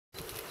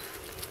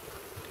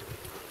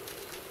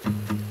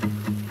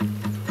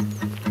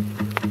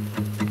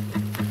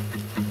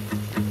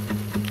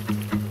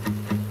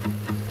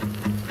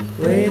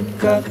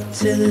Wake up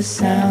to the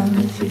sound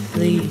of your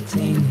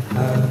fleeting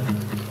heart.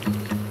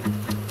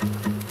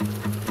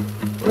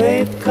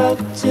 Wake up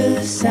to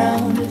the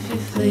sound of your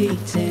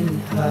fleeting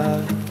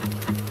heart.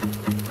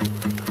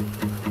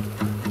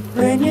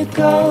 When you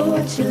go,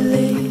 what you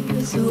leave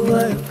is a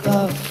work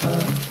of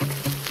art.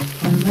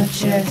 On my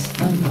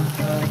chest, on my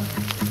heart.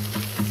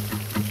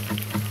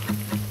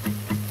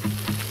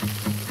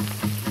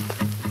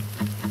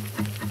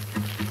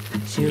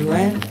 She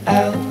went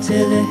out to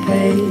the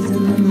haze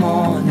in the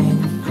morning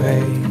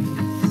grace.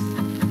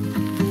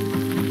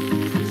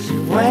 She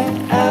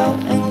went out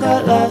and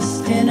got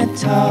lost in a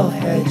tall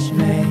hedge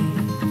maze.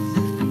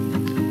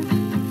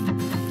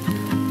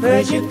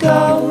 Where'd you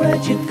go,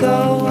 where'd you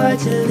go,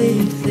 why'd you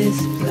leave this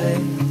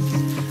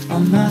place?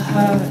 On my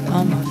heart,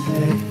 on my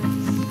face.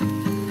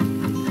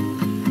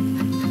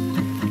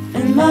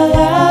 And my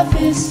life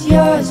is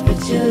yours,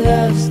 but your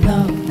love's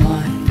not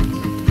mine.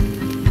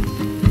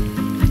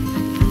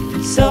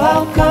 So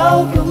I'll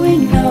go, but we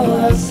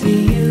know I'll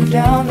see you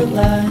down the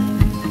line.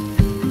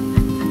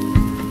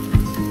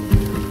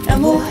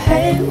 And we'll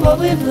hate what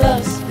we've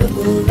lost, but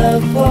we'll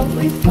love what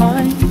we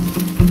find.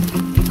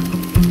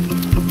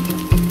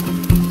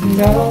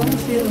 And oh, I'm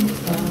feeling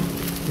fine,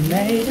 we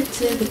made it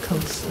to the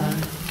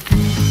coastline.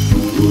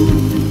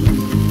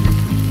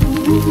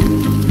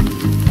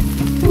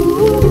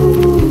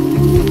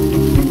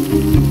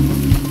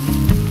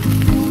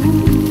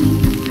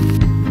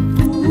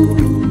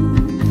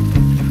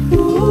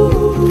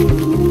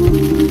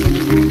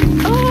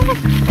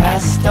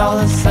 Past all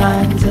the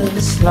signs of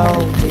a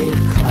slow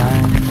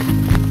decline.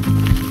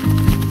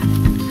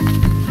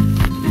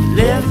 You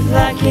lived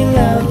like your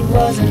love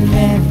wasn't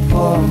meant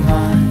for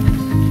mine.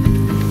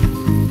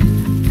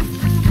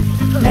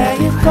 Now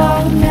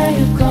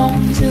you've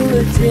gone to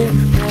a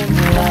different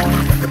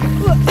life,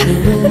 to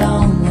the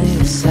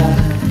lonely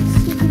side.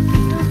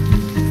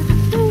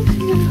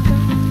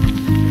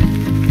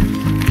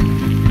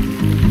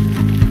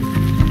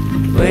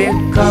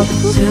 Wake up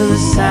to the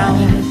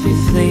sound of your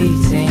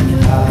fleeting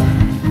heart.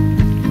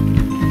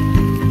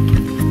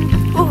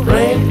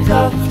 Wake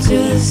up to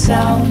the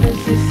sound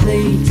of your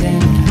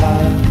fleeting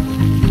heart.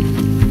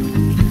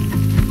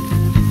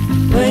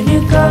 When you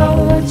go,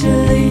 what you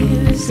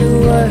leave is a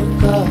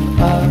work of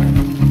art.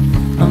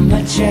 On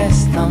my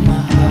chest, on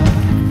my heart.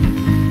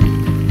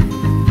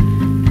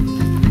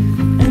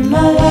 And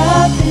my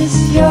life is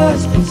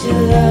yours, but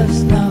your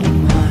love's not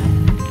mine.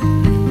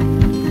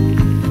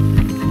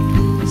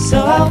 So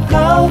I'll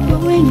go, but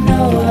we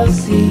know I'll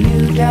see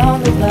you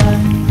down the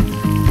line.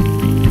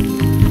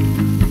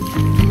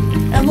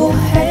 And we'll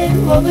hate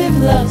what we've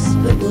lost,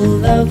 but we'll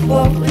love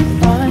what we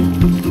find.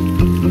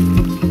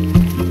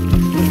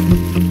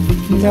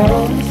 And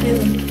oh, I'm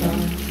feeling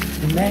fine,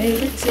 we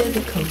made it to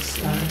the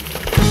coastline.